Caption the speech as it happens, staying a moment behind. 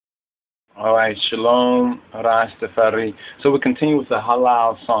All right, Shalom, Rastafari. So we continue with the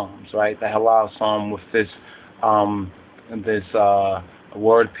Halal Psalms, right? The Halal Psalm with this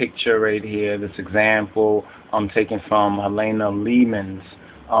word picture right here, this example taken from Helena Lehman's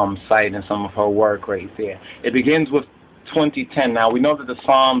site and some of her work right there. It begins with 2010. Now, we know that the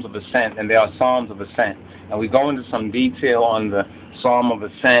Psalms of Ascent, and there are Psalms of Ascent, and we go into some detail on the Psalm of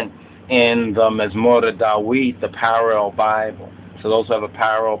Ascent in the Mezmor Dawit, the parallel Bible. So those who have a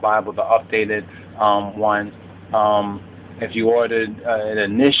parallel Bible, the updated one, if you ordered it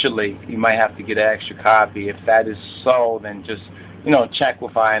initially, you might have to get an extra copy. If that is so, then just check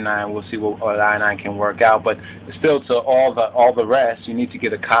with I9. We'll see what I9 can work out. But still, to all the rest, you need to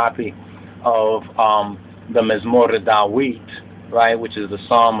get a copy of the Mezmor Dawit, right, which is the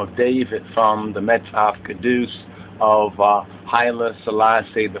Psalm of David from the Metaf Kedus of Haile,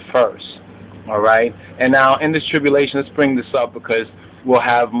 Selassie the First. All right, and now in this tribulation, let's bring this up because we'll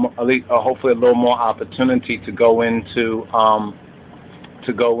have hopefully a little more opportunity to go into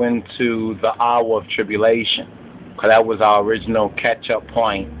the hour of tribulation, because that was our original catch-up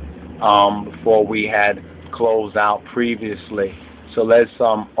point before we had closed out previously. So let's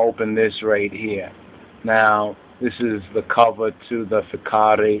open this right here. Now this is the cover to the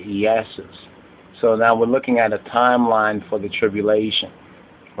Fictional Iyesus. So now we're looking at a timeline for the tribulation.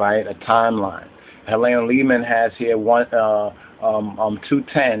 Right, a timeline. Helena Lehman has here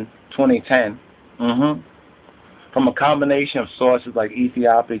 2010, from a combination of sources like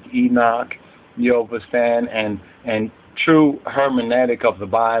Ethiopic, Enoch, you understand, and true hermeneutic of the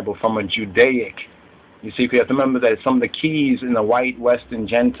Bible from a Judaic. You see, you have to remember that some of the keys in the white Western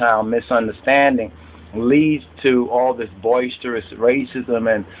Gentile misunderstanding leads to all this boisterous racism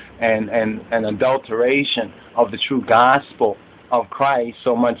and adulteration of the true gospel of Christ,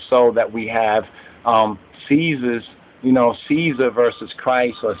 so much so that we have Caesar's, Caesar versus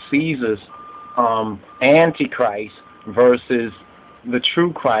Christ, or Caesar's Antichrist versus the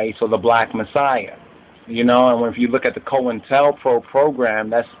true Christ, or the Black Messiah. And if you look at the COINTELPRO program,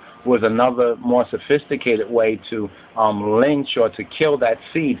 that was another more sophisticated way to lynch or to kill that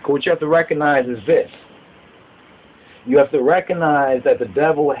seed. What you have to recognize is this. You have to recognize that the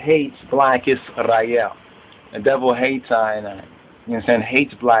devil hates Black Israel. The devil hates Iadonis.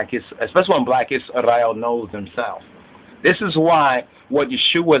 Hates Black Israel, especially when Black Israel knows himself. This is why what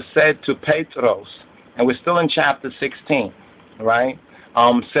Yeshua said to Petros, and we're still in chapter 16, right?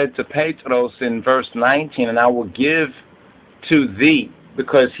 Said to Petros in verse 19, and I will give to thee,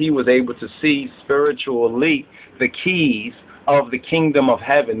 because he was able to see spiritually the keys of the kingdom of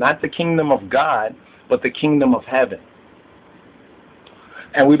heaven, not the kingdom of God, but the kingdom of heaven.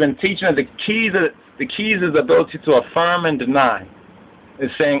 And we've been teaching that the keys is the ability to affirm and deny.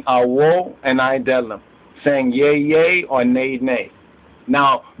 It's saying awo and idelem, saying yea, yea, or nay, nay.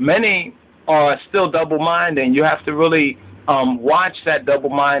 Now, many are still double-minded, and you have to really watch that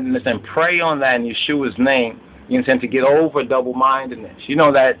double-mindedness and pray on that in Yeshua's name, to get over double-mindedness.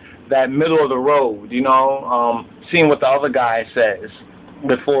 That middle of the road, seeing what the other guy says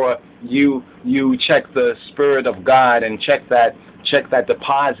before you check the Spirit of God and check that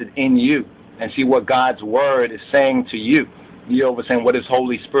deposit in you and see what God's word is saying to you. Saying what His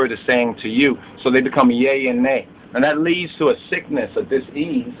Holy Spirit is saying to you. So they become yea and nay. And that leads to a sickness, a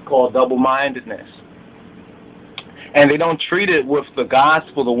disease called double-mindedness. And they don't treat it with the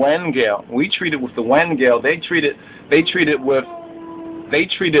gospel, the Wengel. We treat it with the Wengel. They treat it with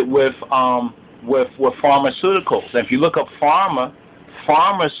pharmaceuticals. And if you look up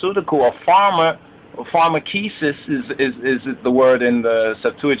pharmaceutical or pharmakesis is the word in the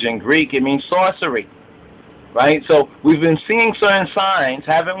Septuagint Greek. It means sorcery, right? So we've been seeing certain signs,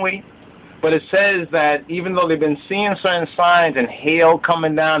 haven't we? But it says that even though they've been seeing certain signs and hail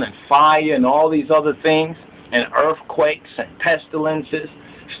coming down and fire and all these other things and earthquakes and pestilences,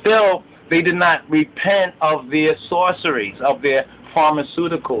 still they did not repent of their sorceries, of their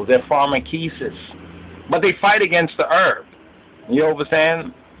pharmaceuticals, their pharmakesis. But they fight against the herb. You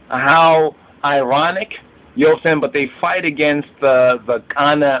understand how ironic? You understand? But they fight against the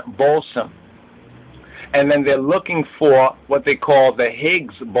Kaneh Besom. And then they're looking for what they call the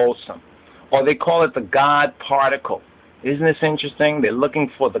Higgs boson, or they call it the God particle. Isn't this interesting? They're looking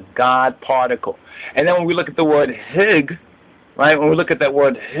for the God particle. And then when we look at the word Hig, right, when we look at that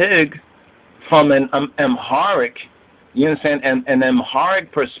word Hig from an Amharic, you understand, an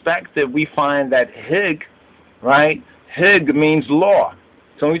Amharic perspective, we find that Hig, right, Hig means law.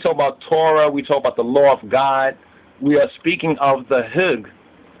 So when we talk about Torah, we talk about the law of God, we are speaking of the Hig,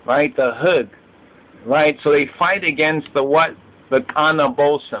 right, the Hig, right? So they fight against the what? The Kaneh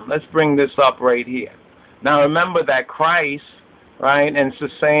Besom. Let's bring this up right here. Now remember that Christ, right? And it's the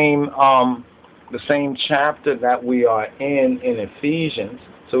same chapter that we are in Ephesians.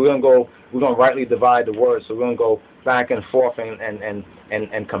 So we're gonna rightly divide the word. So we're gonna go back and forth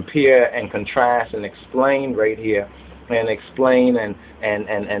and compare and contrast and explain right here, and explain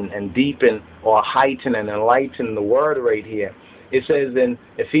and deepen or heighten and enlighten the word right here. It says in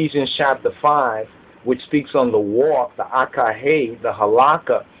Ephesians chapter 5, which speaks on the walk, the akahe, the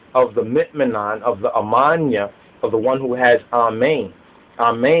halakha of the mitmenon, of the amanya, of the one who has amen.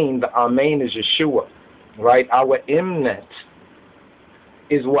 Amen, the amen is Yeshua, right? Our imnet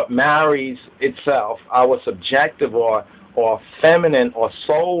is what marries itself, our subjective or feminine or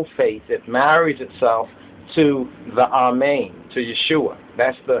soul faith, it marries itself to the amen, to Yeshua.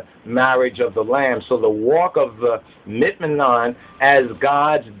 That's the marriage of the Lamb. So the walk of the mitmenon as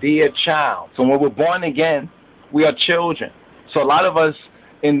God's dear child. So when we're born again, we are children. So a lot of us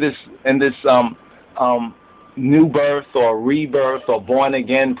in this new birth or rebirth or born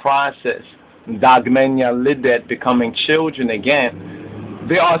again process, dagmenya lidet, becoming children again,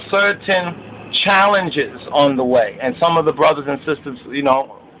 there are certain challenges on the way, and some of the brothers and sisters,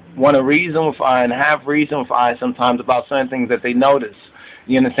 want to reason with I and have reason with I sometimes about certain things that they notice.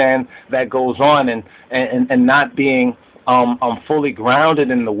 You understand, that goes on, and not being fully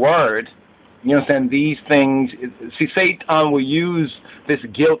grounded in the word. You understand, these things. See, Satan will use this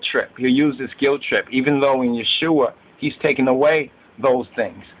guilt trip. He'll use this guilt trip, even though in Yeshua he's taken away those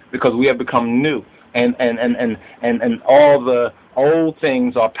things because we have become new, and all the old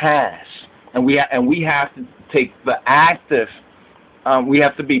things are past, and we have to take the active. We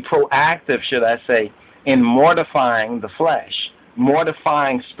have to be proactive, should I say, in mortifying the flesh,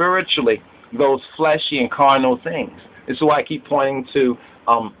 mortifying spiritually those fleshy and carnal things. This is why I keep pointing to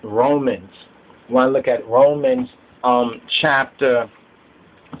Romans. When I look at Romans chapter,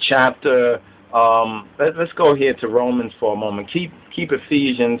 let's go here to Romans for a moment. Keep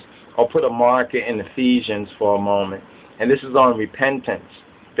Ephesians, or put a marker in Ephesians for a moment. And this is on repentance.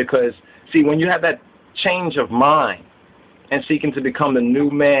 Because, see, when you have that change of mind and seeking to become the new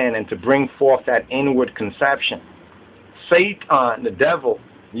man and to bring forth that inward conception, Satan, the devil,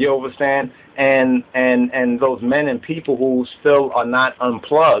 you understand, and those men and people who still are not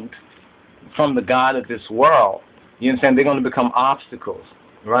unplugged from the God of this world, you understand, they're going to become obstacles,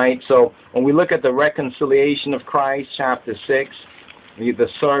 right? So when we look at the reconciliation of Christ, chapter 6, the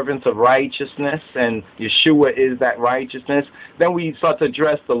servant of righteousness, and Yeshua is that righteousness, then we start to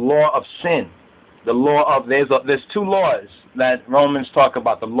address the law of sin. The law of, there's two laws that Romans talk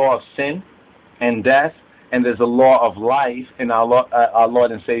about, the law of sin and death, and there's a law of life in our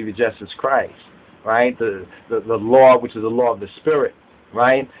Lord and Savior Jesus Christ, right? The law, which is the law of the Spirit,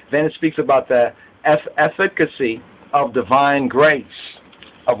 right? Then it speaks about the efficacy of divine grace,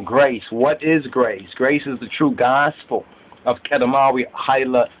 of grace. What is grace? Grace is the true gospel of Kedamawi,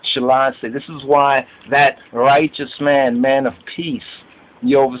 Haile, Selassie. This is why that righteous man of peace,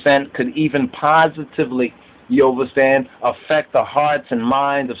 you understand, could even positively, you understand, affect the hearts and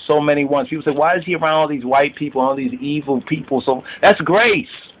minds of so many ones. People say, why is he around all these white people, all these evil people? So that's grace.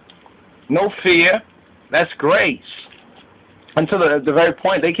 No fear. That's grace. Until the very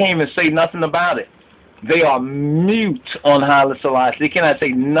point, they can't even say nothing about it. They are mute on Haile Selassie. They cannot say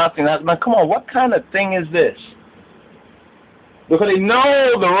nothing. Man, come on, what kind of thing is this? Because they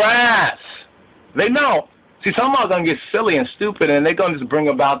know the wrath. They know. See, some are going to get silly and stupid, and they're going to just bring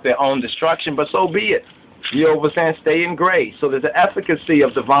about their own destruction, but so be it. You understand? Stay in grace. So there's the efficacy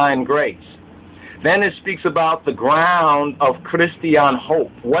of divine grace. Then it speaks about the ground of Christian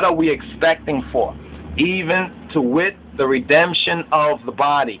hope. What are we expecting for? Even to wit, the redemption of the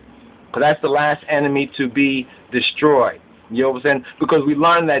body. Because that's the last enemy to be destroyed. You understand? Because we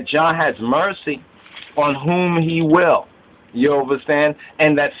learn that Jah has mercy on whom he will. You understand?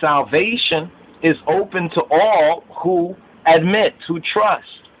 And that salvation is open to all who admit, who trust.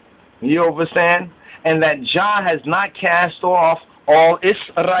 You understand? And that Jah has not cast off all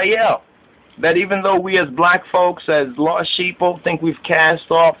Israel. That even though we as black folks, as lost sheeple, think we've cast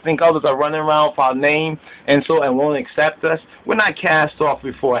off, think others are running around with our name and won't accept us, we're not cast off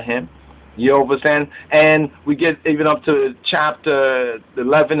before him. You understand? And we get even up to chapter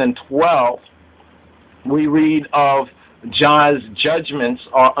 11 and 12, we read of Jah's judgments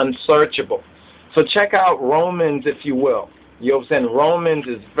are unsearchable. So check out Romans, if you will. You understand? Romans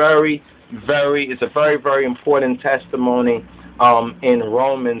is it's a very, very important testimony in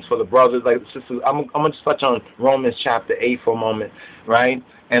Romans for the brothers. Like sisters, I'm going to just touch on Romans chapter 8 for a moment, right?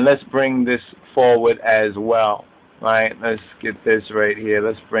 And let's bring this forward as well, right? Let's get this right here.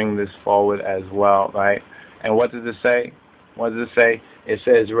 Let's bring this forward as well, right? And what does it say? What does it say? It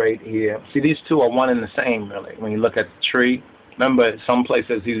says right here. See, these two are one and the same, really. When you look at the tree, Remember, some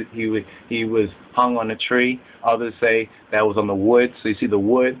places he was hung on a tree. Others say that was on the wood. So you see the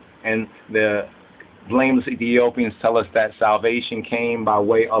wood, and the blameless Ethiopians tell us that salvation came by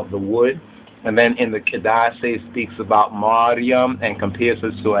way of the wood. And then in the Kedah, it speaks about Mariam and compares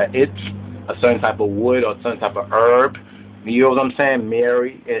us to a certain type of wood or a certain type of herb. You know what I'm saying?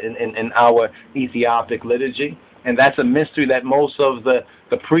 Mary in our Ethiopic liturgy. And that's a mystery that most of the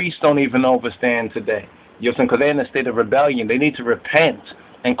priests don't even understand today. You know what I'm saying? Because they're in a state of rebellion. They need to repent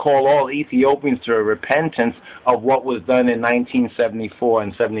and call all Ethiopians to a repentance of what was done in 1974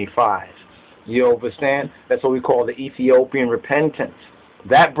 and 75. You understand? That's what we call the Ethiopian repentance.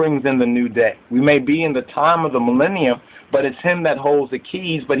 That brings in the new day. We may be in the time of the millennium, but it's him that holds the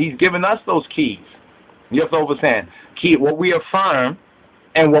keys, but he's given us those keys. You have to understand. Key, what we affirm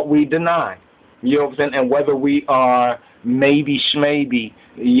and what we deny. You know what I'm saying? And whether we are maybe shmaybe,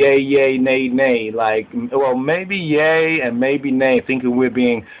 yay, nay, nay. Like, well, maybe yay and maybe nay, thinking we're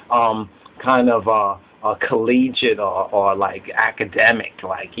being kind of collegiate or like academic,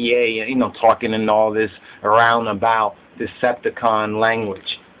 like, yay, you know, talking in all this roundabout Decepticon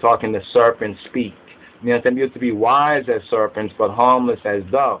language, talking to serpents speak. You know what I'm saying? You have to be wise as serpents, but harmless as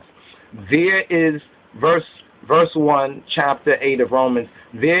doves. There is verse 1, chapter 8 of Romans,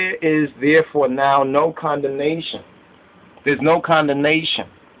 there is therefore now no condemnation. There's no condemnation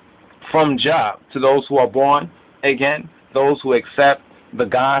from Jah to those who are born again, those who accept the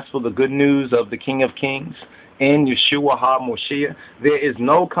gospel, the good news of the King of Kings, in Yeshua Ha-Moshiyach. There is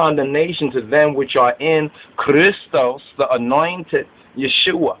no condemnation to them which are in Kristos, the anointed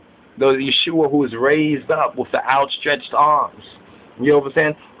Yeshua, the Yeshua who is raised up with the outstretched arms. You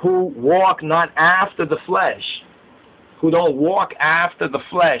understand? Who walk not after the flesh. Who don't walk after the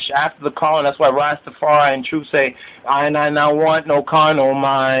flesh, after the carnal. That's why Rastafari and Truth say, I not want no carnal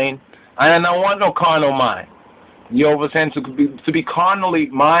mind. I not want no carnal mind. You understand? To be carnally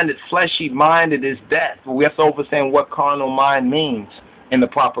minded, fleshy minded is death. But we have to understand what carnal mind means in the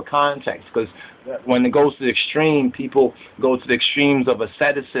proper context. Because when it goes to the extreme, people go to the extremes of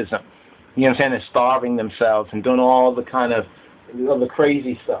asceticism. You understand? And starving themselves and doing all the kind of the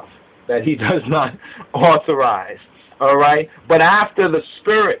crazy stuff that he does not authorize. All right? But after the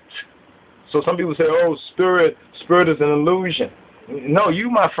spirit. So some people say, oh, spirit is an illusion. No,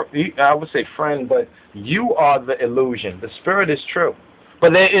 I would say friend, but you are the illusion. The spirit is true.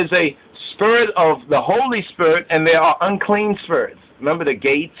 But there is a spirit of the Holy Spirit, and there are unclean spirits. Remember the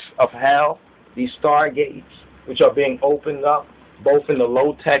gates of hell, these star gates, which are being opened up, both in the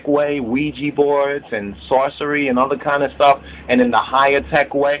low-tech way, Ouija boards and sorcery and other kind of stuff, and in the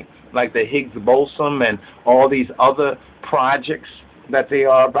higher-tech way, like the Higgs boson and all these other projects that they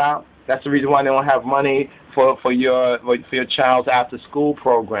are about. That's the reason why they don't have money for your child's after-school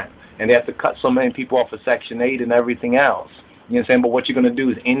program. And they have to cut so many people off of Section 8 and everything else. You know what I'm saying? But what you're going to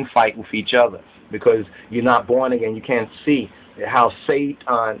do is infight with each other because you're not born again. You can't see how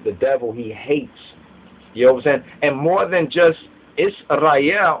Satan, the devil, he hates. You know what I'm saying? And more than just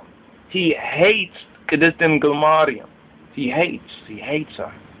Israel, he hates Kedistim Gomariam. He hates her. You know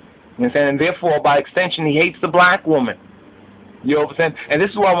what I'm saying? And therefore, by extension, he hates the black woman. You know what I'm saying? And this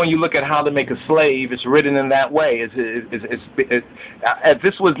is why when you look at how to make a slave, it's written in that way.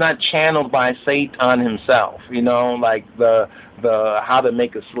 This was not channeled by Satan himself, you know, like the how to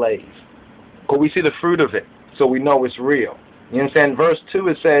make a slave. But we see the fruit of it, so we know it's real. You understand? Verse 2,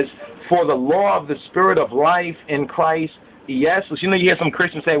 it says, for the law of the spirit of life in Christ Iyesus. You know, you hear some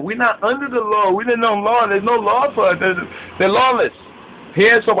Christians say, we're not under the law. We didn't know law. There's no law for us. They're lawless.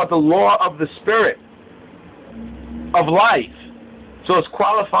 Here's about the law of the spirit of life. So it's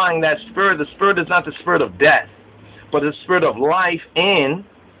qualifying that spirit. The spirit is not the spirit of death, but the spirit of life in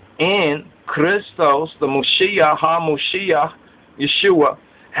Kristos, the Moshiach, Ha-Moshiyach, Yeshua,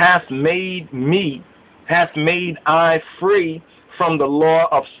 hath made I free from the law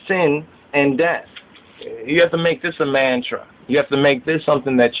of sin and death. You have to make this a mantra. You have to make this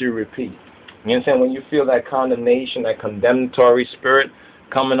something that you repeat. You understand? When you feel that condemnation, that condemnatory spirit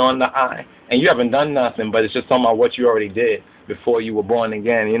coming on the eye, and you haven't done nothing, but it's just talking about what you already did before you were born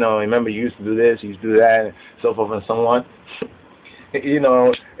again. You know, remember you used to do this, you used to do that, and so forth and so on. You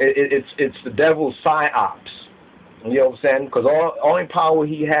know, it's the devil's psyops. You know what I'm saying? Because only power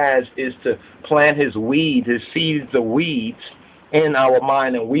he has is to plant his weeds, his seeds, the weeds, in our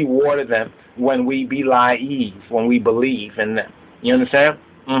mind, and we water them when we believe, when we believe in them. You understand?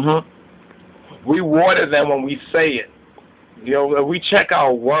 We water them when we say it. You know, we check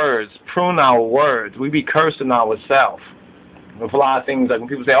our words, prune our words. We be cursing ourselves with a lot of things. Like when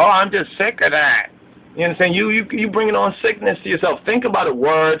people say, "Oh, I'm just sick of that." You understand? You bringing on sickness to yourself. Think about it: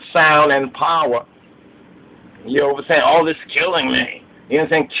 word, sound, and power. You know what I'm saying? All this killing me. You know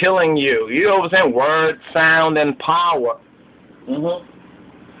what I'm saying? Killing you. You know what I'm saying? Word, sound, and power.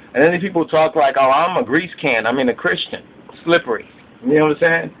 And then these people talk like, oh, I'm a grease can. I mean, a Christian. Slippery. You know what I'm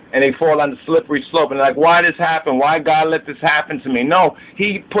saying? And they fall on the slippery slope. And they're like, why this happen? Why God let this happen to me? No,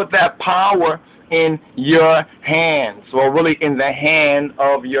 he put that power in your hands. Or really in the hand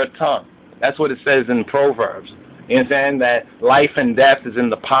of your tongue. That's what it says in Proverbs. You know what I'm saying? That life and death is in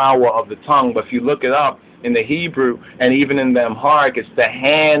the power of the tongue. But if you look it up in the Hebrew and even in the Amharic, it's the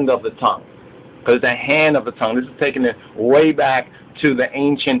hand of the tongue. Because it's the hand of the tongue. This is taking it way back to the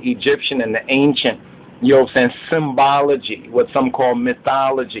ancient Egyptian and the ancient, you know what I'm saying, symbology, what some call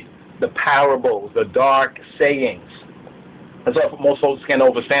mythology, the parables, the dark sayings. That's why most folks can't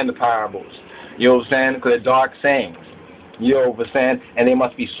understand the parables. You know what I'm saying? Because they're dark sayings. You know what I'm saying? And they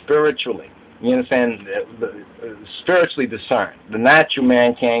must be spiritually, you understand, spiritually discerned. The natural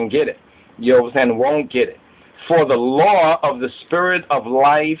man can't get it. You know what I'm saying? Won't get it. For the law of the Spirit of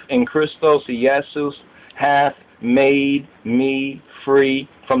life in Kristos Iyesus hath made me free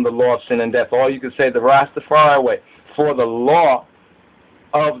from the law of sin and death. Or you could say the Rastafari way. For the law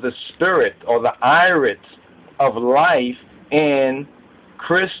of the Spirit or the Irit of life in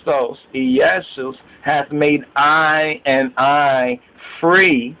Kristos Iyesus hath made I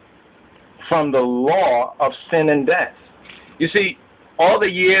free from the law of sin and death. You see, all the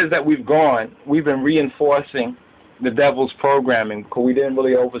years that we've gone, we've been reinforcing the devil's programming because we didn't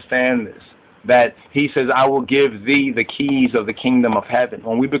really understand this. That he says, I will give thee the keys of the kingdom of heaven.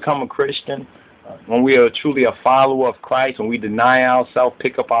 When we become a Christian, when we are truly a follower of Christ, when we deny ourselves,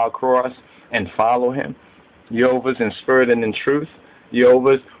 pick up our cross, and follow him, Jehovah's in spirit and in truth,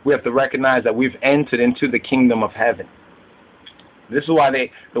 Jehovah's, we have to recognize that we've entered into the kingdom of heaven. This is why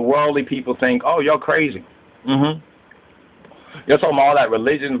the worldly people think, oh, you're crazy. You're talking about all that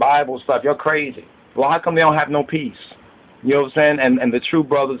religion, Bible stuff. You're crazy. Well, how come they don't have no peace? You know what I'm saying? And the true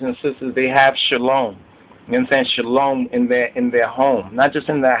brothers and sisters, they have shalom. You know what I'm saying? Shalom in their home. Not just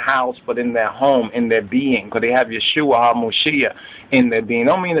in their house, but in their home, in their being. Because they have Yeshua, Ha-Moshiyach in their being.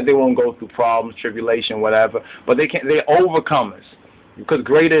 Don't mean that they won't go through problems, tribulation, whatever. But they're overcomers. Because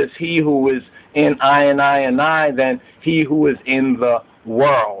greater is he who is in I than he who is in the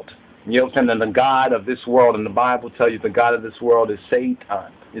world. You know what I'm saying? And the God of this world, and the Bible tells you the God of this world is Satan,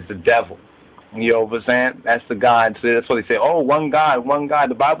 is the devil. You know what I'm saying? That's the God. So that's what they say, oh, one God, one God.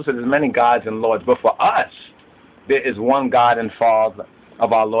 The Bible says there's many gods and lords. But for us, there is one God and Father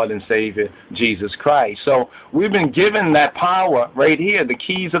of our Lord and Savior, Jesus Christ. So we've been given that power right here, the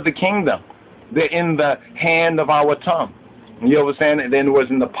keys of the kingdom. They're in the hand of our tongue. You know what I'm saying? And then it was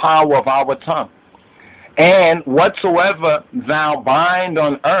in the power of our tongue. And whatsoever thou bind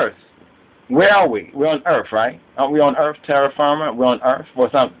on earth, where are we? We're on earth, right? Aren't we on earth, terra firma? We're on earth. Well,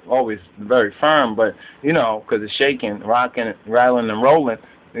 it's not always very firm, but, you know, because it's shaking, rocking, rattling, and rolling,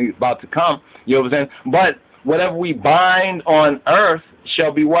 it's about to come. You know what I'm saying? But whatever we bind on earth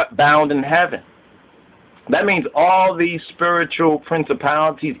shall be what? Bound in heaven. That means all these spiritual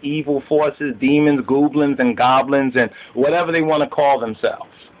principalities, evil forces, demons, goblins, and goblins, and whatever they want to call themselves.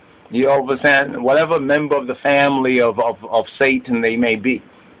 You know what I'm saying? Whatever member of the family of Satan they may be.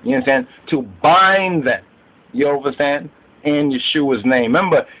 You understand? To bind them, you know what I'm saying, in Yeshua's name.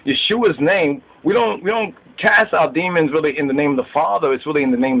 Remember, Yeshua's name, we don't cast out demons really in the name of the Father. It's really in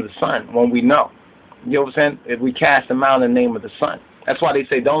the name of the Son when we know. You know what I'm saying? If we cast them out in the name of the Son. That's why they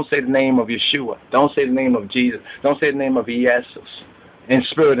say don't say the name of Yeshua. Don't say the name of Jesus. Don't say the name of Iyesus in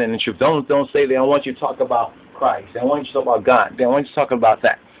spirit and in truth. Don't say they don't want you to talk about Christ. They don't want you to talk about God. They don't want you to talk about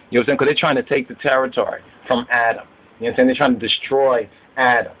that. You know what I'm saying? Because they're trying to take the territory from Adam. You know what I'm saying? They're trying to destroy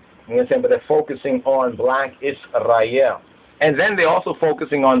Adam. You know what I'm saying? But they're focusing on black Israel. And then they're also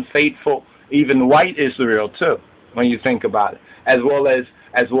focusing on faithful, even white Israel too, when you think about it. As well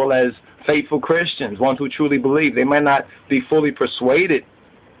as faithful Christians, ones who truly believe. They might not be fully persuaded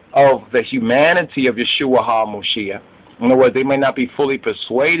of the humanity of Yeshua Ha-Moshiyach. In other words, they may not be fully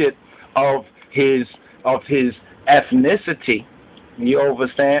persuaded of his ethnicity. You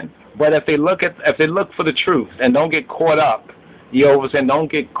understand? But if they look for the truth and don't get caught up, you understand?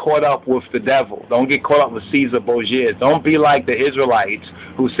 Don't get caught up with the devil. Don't get caught up with Caesar Borgia. Don't be like the Israelites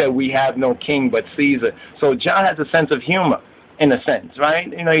who said we have no king but Caesar. So John has a sense of humor, in a sense,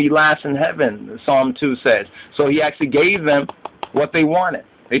 right? You know, he laughs in heaven, Psalm 2 says. So he actually gave them what they wanted.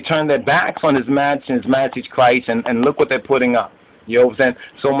 They turned their backs on his majesty Christ, and look what they're putting up. You know what I'm saying?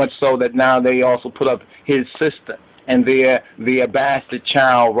 So much so that now they also put up his sister and their bastard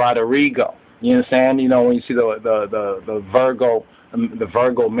child, Rodrigo. You understand? You know, when you see the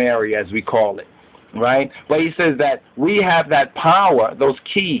Virgo Mary, as we call it, right? But he says that we have that power, those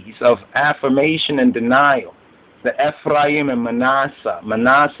keys of affirmation and denial. the Ephraim and Manasseh.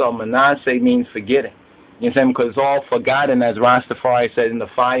 Manasseh means forgetting. You know what I'm saying? Because it's all forgotten, as Rastafari said, in the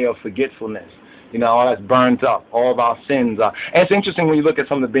fire of forgetfulness. You know, all that's burnt up. All of our sins are. And it's interesting when you look at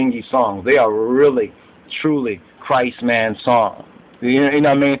some of the Bingy songs. They are really, truly Christ man songs. You know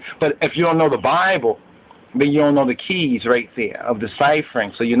what I mean? But if you don't know the Bible, then you don't know the keys right there of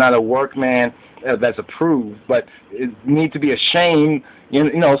deciphering. So you're not a workman that's approved, but it need to be ashamed,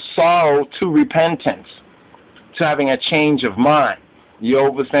 sorrow to repentance, to having a change of mind. You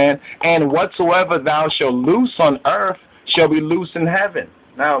understand? And whatsoever thou shalt loose on earth shall be loose in heaven.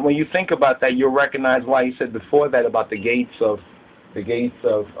 Now, when you think about that, you'll recognize why he said before that about the gates of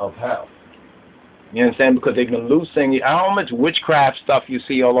hell. You understand? Because they've been loosing how much witchcraft stuff you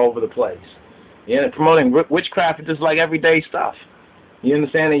see all over the place. Promoting witchcraft is just like everyday stuff. You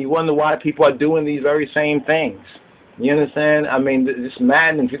understand? And you wonder why people are doing these very same things. You understand? I mean, it's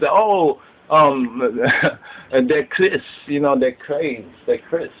maddening. People say, they're Chris, they're crazy. They're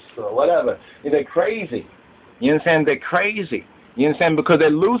Chris, or whatever. They're crazy. You understand? They're crazy. You understand? Because they're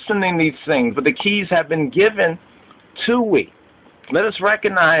loosening these things. But the keys have been given to we. Let us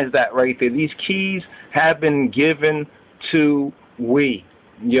recognize that right there. These keys have been given to we.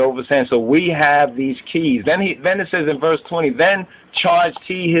 You understand? So we have these keys. Then it says in verse 20, then charged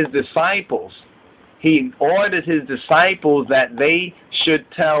he his disciples. He ordered his disciples that they should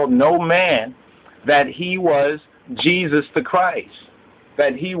tell no man that he was Jesus the Christ,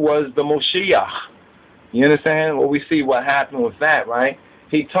 that he was the Moshiach. You understand? Well, we see what happened with that, right?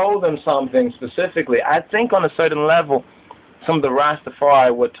 He told them something specifically. I think on a certain level, some of the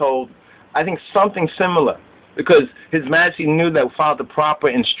Rastafari were told, I think, something similar. Because His Majesty knew that without the proper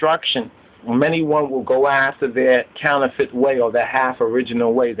instruction, many one will go after their counterfeit way or their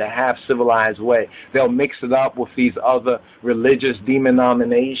half-original way, their half-civilized way. They'll mix it up with these other religious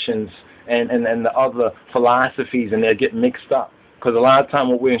denominations and the other philosophies, and they'll get mixed up. Because a lot of time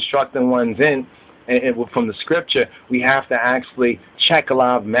when we're instructing ones in, and from the scripture, we have to actually check a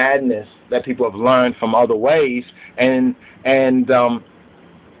lot of madness that people have learned from other ways, and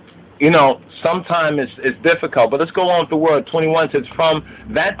sometimes it's difficult. But let's go on with the word. 21 says, from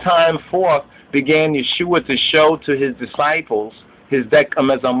that time forth began Yeshua to show to his disciples, his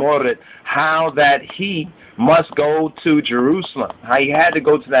Mezamorit, how that he must go to Jerusalem. How he had to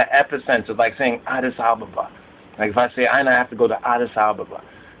go to that epicenter, like saying Addis Ababa. Like if I say I have to go to Addis Ababa,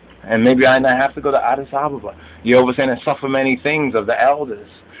 and maybe I have to go to Addis Ababa. You understand? And suffer many things of the elders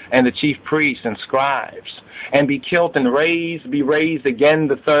and the chief priests and scribes, and be killed and be raised again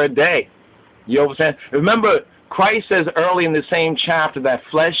the third day. You understand? Remember, Christ says early in the same chapter that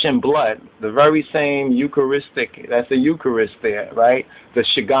flesh and blood, the very same Eucharistic, that's the Eucharist there, right? The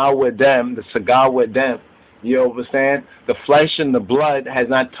Shigawedem, the Sagawedem. You understand? The flesh and the blood has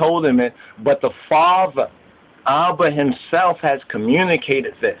not told him it, but the Father, Abba himself, has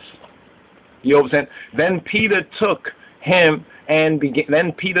communicated this. You understand? Then Peter took him and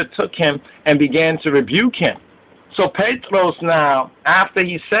began to rebuke him. So Petros now, after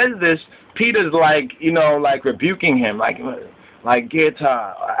he says this, Peter's like rebuking him, like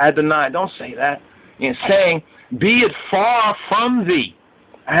Geta, Adonai, don't say that. And saying, be it far from thee,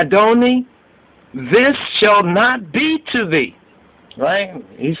 Adonai, this shall not be to thee. Right?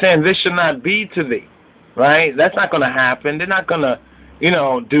 He's saying this shall not be to thee. Right? That's not going to happen. They're not going to,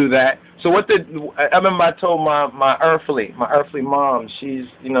 do that. So I remember I told my earthly mom, she's,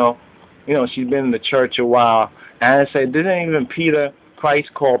 she's been in the church a while, and I said, didn't even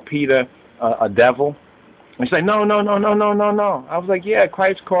Christ call Peter a devil? And she's like, no. I was like, yeah,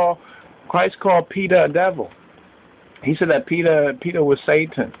 Christ called Peter a devil. He said that Peter was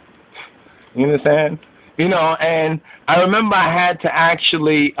Satan. You understand? And I remember I had to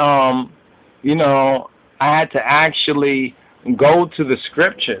actually, go to the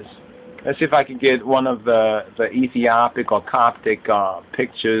scriptures. Let's see if I could get one of the Ethiopic or Coptic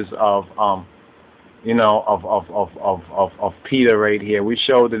pictures of Peter right here. We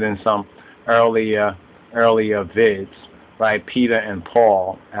showed it in some earlier vids, right? Peter and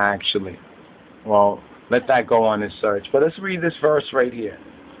Paul, actually. Well, let that go on this search. But let's read this verse right here.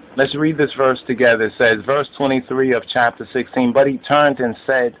 Let's read this verse together. It says, verse 23 of chapter 16, but he turned and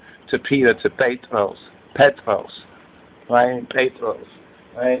said to Peter, to Petros, right? Petros,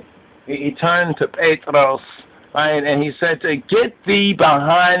 right? He turned to Petros, right? And he said to, get thee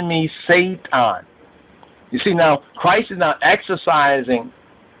behind me, Satan. You see, now, Christ is now exercising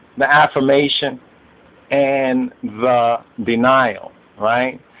the affirmation and the denial,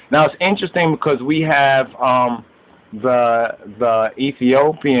 right? Now, it's interesting because we have the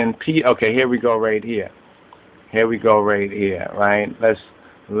Ethiopian okay, here we go right here. Right?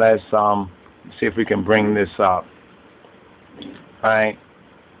 Let's see if we can bring this up. Right.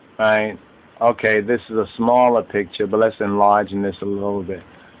 Right. Okay, this is a smaller picture, but let's enlarge this a little bit.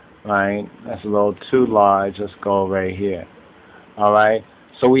 Right. That's a little too large. Let's go right here. All right.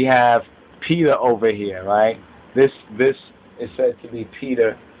 So we have Peter over here, right? This is said to be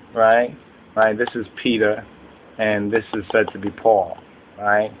Peter, right? Right. This is Peter, and this is said to be Paul,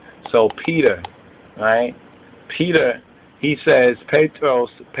 right? So Peter, right? Peter, he says Petros.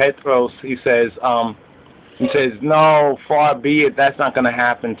 He says, no, far be it. That's not going to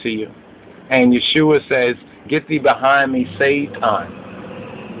happen to you. And Yeshua says, get thee behind me, Satan.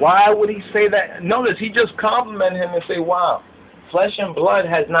 Why would he say that? Notice he just complimented him and say, wow, flesh and blood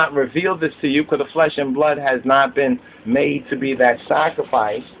has not revealed this to you, because the flesh and blood has not been made to be that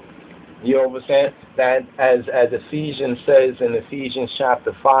sacrifice. You understand? That as Ephesians says in Ephesians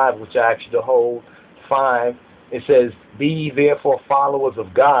chapter 5, which I asked you to hold, 5, it says, be ye therefore followers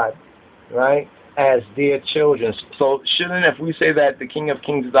of God, right, as dear children. So shouldn't, if we say that the King of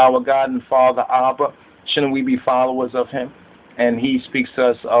Kings is our God and Father, Abba, shouldn't we be followers of him? And he speaks to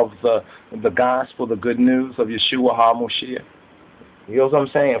us of the gospel, the good news of Yeshua Ha-Moshiyach. You know what I'm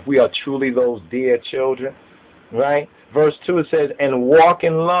saying? If we are truly those dear children, right? Verse 2, it says, and walk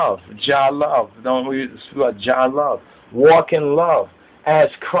in love. Jah love. Don't we speak Jah love? Walk in love. As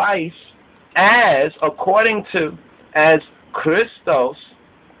Christ, as Kristos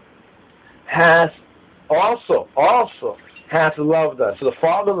has also hath loved us. So the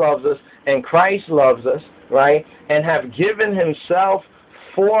Father loves us, and Christ loves us, right? And have given himself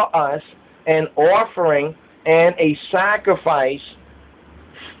for us an offering and a sacrifice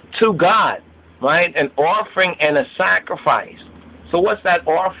to God, right? An offering and a sacrifice. So what's that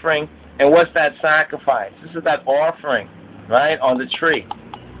offering and what's that sacrifice? This is that offering, right, on the tree,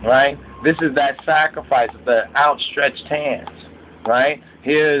 right? This is that sacrifice, the outstretched hands, right?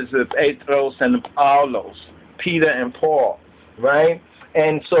 Here's the Petros and Paulos, Peter and Paul, right?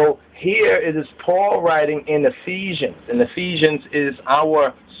 And so here it is Paul writing in Ephesians. And Ephesians is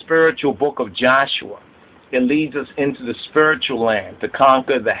our spiritual book of Joshua. It leads us into the spiritual land to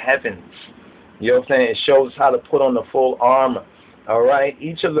conquer the heavens. You know what I'm saying? It shows how to put on the full armor. All right?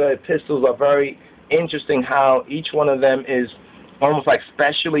 Each of the epistles are very interesting, how each one of them is almost like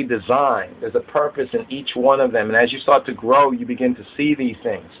specially designed. There's a purpose in each one of them. And as you start to grow, you begin to see these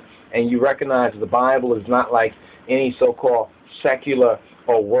things. And you recognize the Bible is not like any so-called secular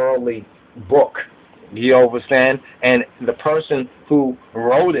or worldly book. You understand? And the person who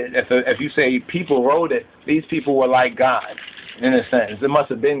wrote it, if you say people wrote it, these people were like God, in a sense. It must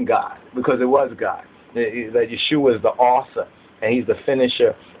have been God, because it was God. That Yeshua is the author, and he's the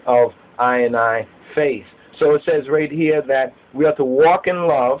finisher of I faith. So it says right here that we are to walk in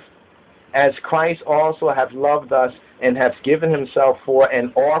love, as Christ also hath loved us and hath given himself for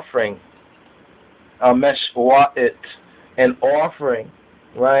an offering, an offering,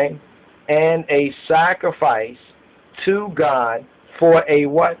 right, and a sacrifice to God for a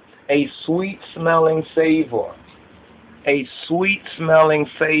what? A sweet-smelling savor. A sweet-smelling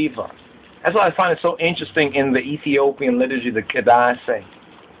savor. That's why I find it so interesting in the Ethiopian liturgy, the Kadase,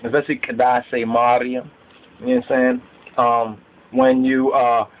 especially Kadase Mariam. You know what I'm saying? When you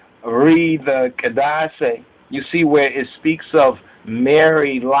read the Kadase, you see where it speaks of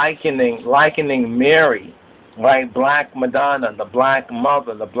Mary, likening Mary, right? Black Madonna, the black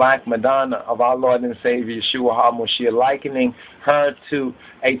mother, the black Madonna of our Lord and Savior Yeshua Ha-Moshiyach, likening her to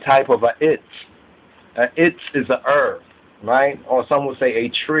a type of a itz. Itz is a herb, right? Or some would say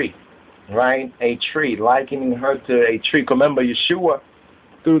a tree, right? A tree, likening her to a tree. Remember, Yeshua,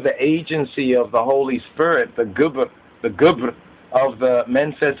 through the agency of the Holy Spirit, the gubr of the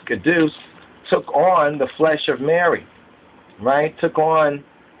Menses Kedus, took on the flesh of Mary, right? Took on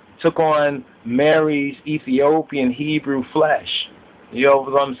Mary's Ethiopian Hebrew flesh. You know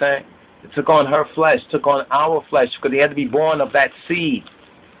what I'm saying? It took on her flesh, took on our flesh, because he had to be born of that seed.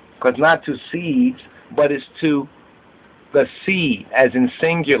 Because not to seeds, but it's to the seed, as in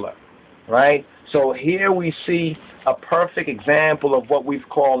singular, right? So here we see a perfect example of what we've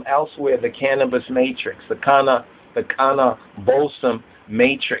called elsewhere the cannabis matrix, the Kaneh Besom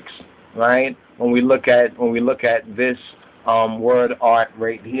matrix, right? When we look at this word art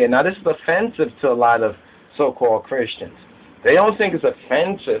right here. Now this is offensive to a lot of so-called Christians. They don't think it's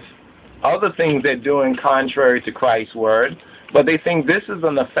offensive, other things they're doing contrary to Christ's word, but they think this is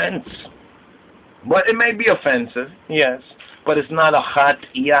an offense. But it may be offensive, yes, but it's not a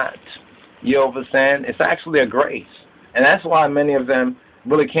hatiyat. You understand? It's actually a grace. And that's why many of them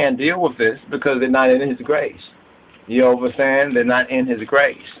really can't deal with this, because they're not in his grace. You understand? They're not in his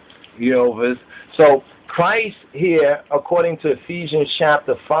grace. You know, so Christ here, according to Ephesians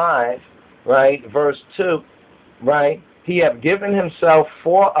chapter 5, right, verse 2, right, he hath given himself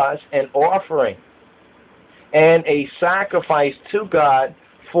for us an offering and a sacrifice to God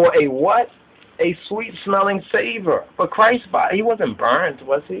for a what? A sweet-smelling savor. For Christ's body, he wasn't burned,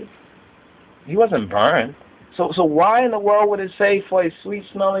 was he? He wasn't burned. So why in the world would it say for a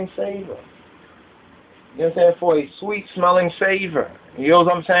sweet-smelling savor? You know what I'm saying? For a sweet-smelling savor. You know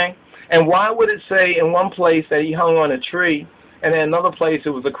what I'm saying? And why would it say in one place that he hung on a tree, and in another place it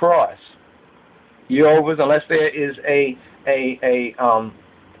was a cross? You know, unless there is a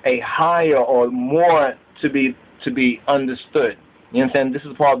higher or more to be understood. You understand? This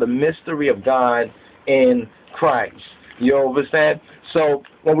is part of the mystery of God in Christ. You understand? So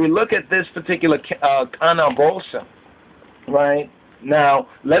when we look at this particular Kaneh bosom, right? Now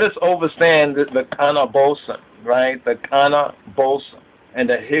let us understand the Kaneh bosom, right? The Kaneh bosom and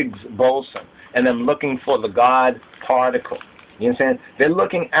the Higgs boson, and them looking for the God particle. You understand? They're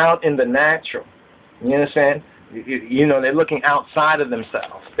looking out in the natural. You understand? You know, they're looking outside of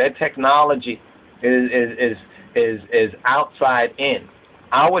themselves. Their technology is outside in.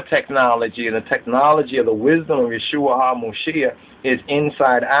 Our technology and the technology of the wisdom of Yeshua Ha-Moshiyach is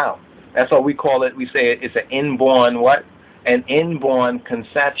inside out. That's what we call it. We say it's an inborn what? An inborn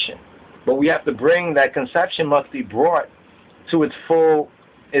conception. But we have to bring that conception must be brought to its full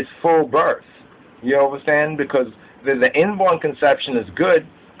birth. You understand? Because the inborn conception is good,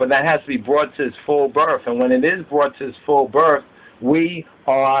 but that has to be brought to its full birth. And when it is brought to its full birth, we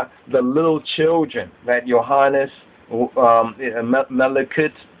are the little children that Johannes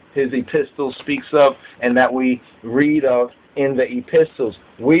Melekut, his epistle, speaks of, and that we read of in the epistles.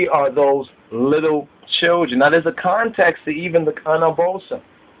 We are those little children. Now, there's a context to even the Kaneh bosom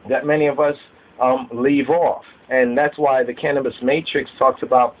that many of us leave off. And that's why the Cannabis Matrix talks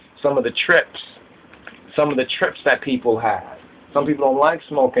about some of the trips that people have. Some people don't like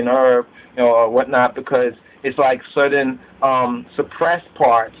smoking herb, or whatnot, because it's like certain suppressed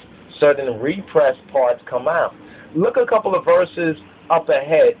parts, certain repressed parts come out. Look a couple of verses up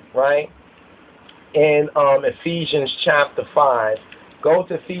ahead, right? In Ephesians chapter 5. Go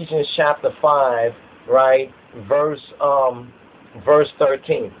to Ephesians chapter 5, right? Verse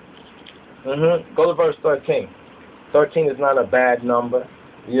 13. Go to verse 13. 13 is not a bad number.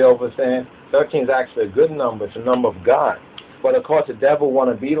 You know what I'm saying? 13 is actually a good number. It's a number of God. But of course, the devil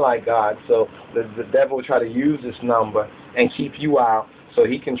want to be like God, so the devil will try to use this number and keep you out, so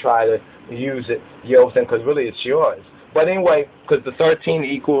he can try to use it. You know what I'm saying? Because really, it's yours. But anyway, because the 13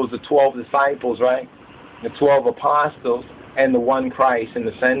 equals the 12 disciples, right? The 12 apostles and the one Christ in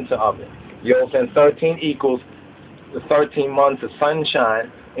the center of it. You know what I'm saying? 13 equals the 13 months of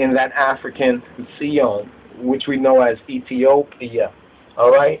sunshine in that African Sion, which we know as Ethiopia.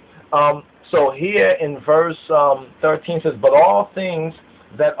 All right. So here in verse 13 says, "But all things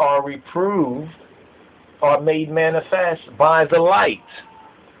that are reproved are made manifest by the light."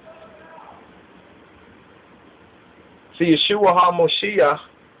 See, Yeshua Ha-Moshiyach,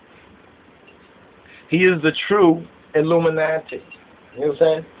 he is the true Illuminati. You know what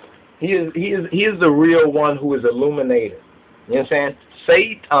I'm saying? He is the real one who is illuminated. You know what I'm saying?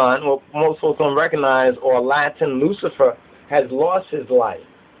 Satan, what most folks don't recognize, or Latin Lucifer, has lost his light.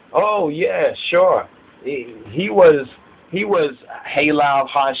 Oh yeah, sure. He was Haile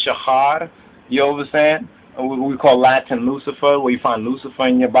Ha-Shachar. You know what I'm saying? We call Latin Lucifer, where you find Lucifer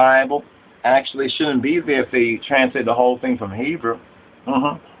in your Bible. Actually, it shouldn't be there if they translate the whole thing from Hebrew.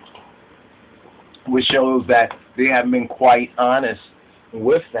 Which shows that they haven't been quite honest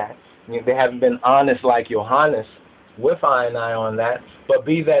with that. They haven't been honest like Johannes with I and I on that. But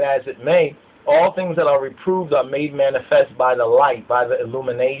be that as it may, all things that are reproved are made manifest by the light, by the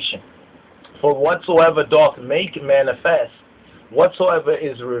illumination. For whatsoever doth make manifest, whatsoever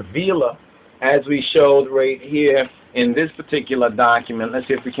is a revealer, as we showed right here in this particular document. Let's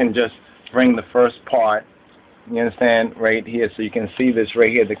see if we can just bring the first part. You understand? Right here, so you can see this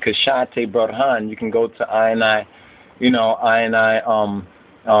right here, the Kashate Burhan. You can go to I and I,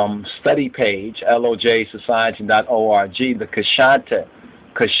 study page, lojsociety.org, the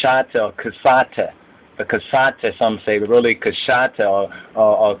Kashate or Kasate. The Kasate, some say, really Kashate or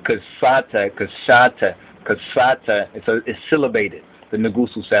Kasate. It's syllabated. The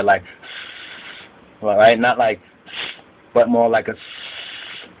Nagusu said like, right? Not like, but more like a,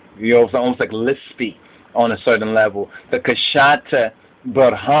 you know, it's almost like lispy on a certain level. The Kashate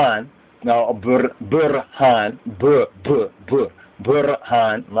Burhan, Burhan,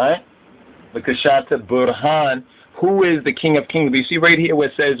 right? The Kashate Burhan, who is the King of Kings? Do you see right here where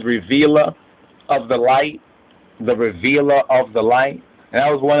it says revealer of the light? The revealer of the light. And that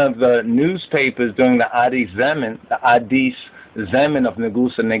was one of the newspapers during the Adis Zemen of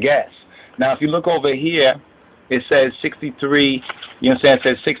Negusa Neges. Now, if you look over here it says 63, you know what I'm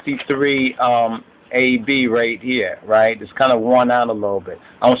saying? It says 63 AB right here, right? It's kind of worn out a little bit.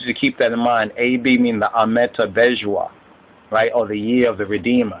 I want you to keep that in mind. AB means the Ameta Bejua, right? Or the year of the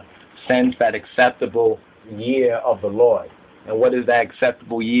Redeemer. Sends that acceptable year of the Lord. And what is that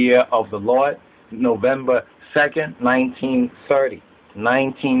acceptable year of the Lord? November 2nd, 1930.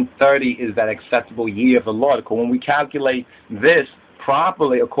 1930 is that acceptable year of the Lord. Because when we calculate this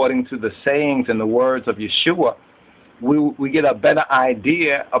properly according to the sayings and the words of Yeshua, we get a better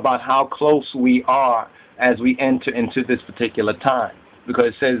idea about how close we are as we enter into this particular time. Because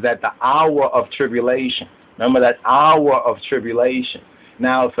it says that the hour of tribulation. Remember that hour of tribulation.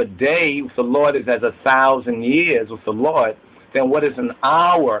 Now, if a day with the Lord is as 1,000 years with the Lord, then what is an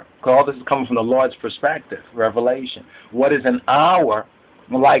hour? Because all this is coming from the Lord's perspective, Revelation. What is an hour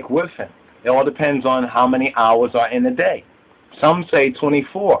like with Him? It all depends on how many hours are in a day. Some say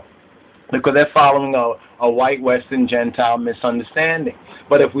 24, because they're following a white Western Gentile misunderstanding.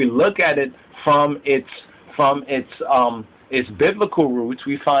 But if we look at it from its biblical roots,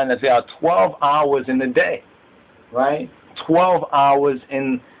 we find that there are 12 hours in a day, right? 12 hours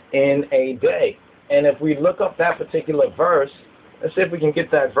in a day. And if we look up that particular verse, let's see if we can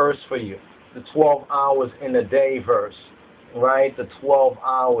get that verse for you. The 12 hours in a day verse, right? The 12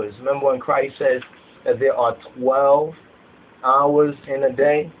 hours. Remember when Christ says that there are 12 hours in a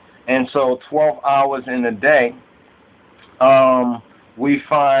day? And so 12 hours in a day, we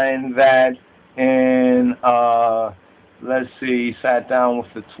find that in, let's see, sat down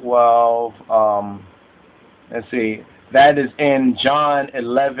with the 12, let's see, that is in John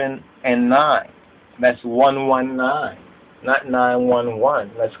 11 and 9. That's 119, not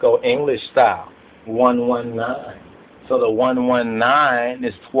 911. Let's go English style, 119. So the 119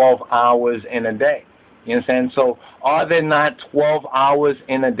 is 12 hours in a day. You know what I'm saying? So are there not 12 hours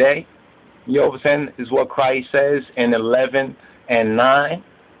in a day? You know what I'm saying? Is what Christ says in 11 and 9.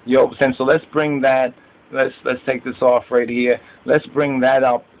 You know what I'm saying? So let's bring that. Let's take this off right here. Let's bring that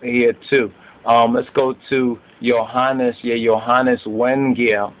up here too. Let's go to Johannes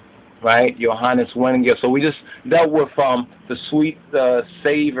Wengel, right? Johannes Wengel. So we just dealt with the sweet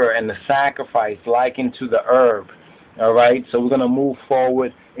savor and the sacrifice likened to the herb. All right. So we're going to move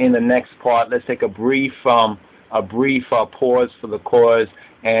forward in the next part. Let's take a brief pause for the cause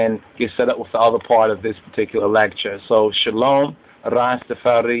and get set up with the other part of this particular lecture. So shalom,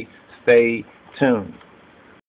 Rastafari, stay tuned.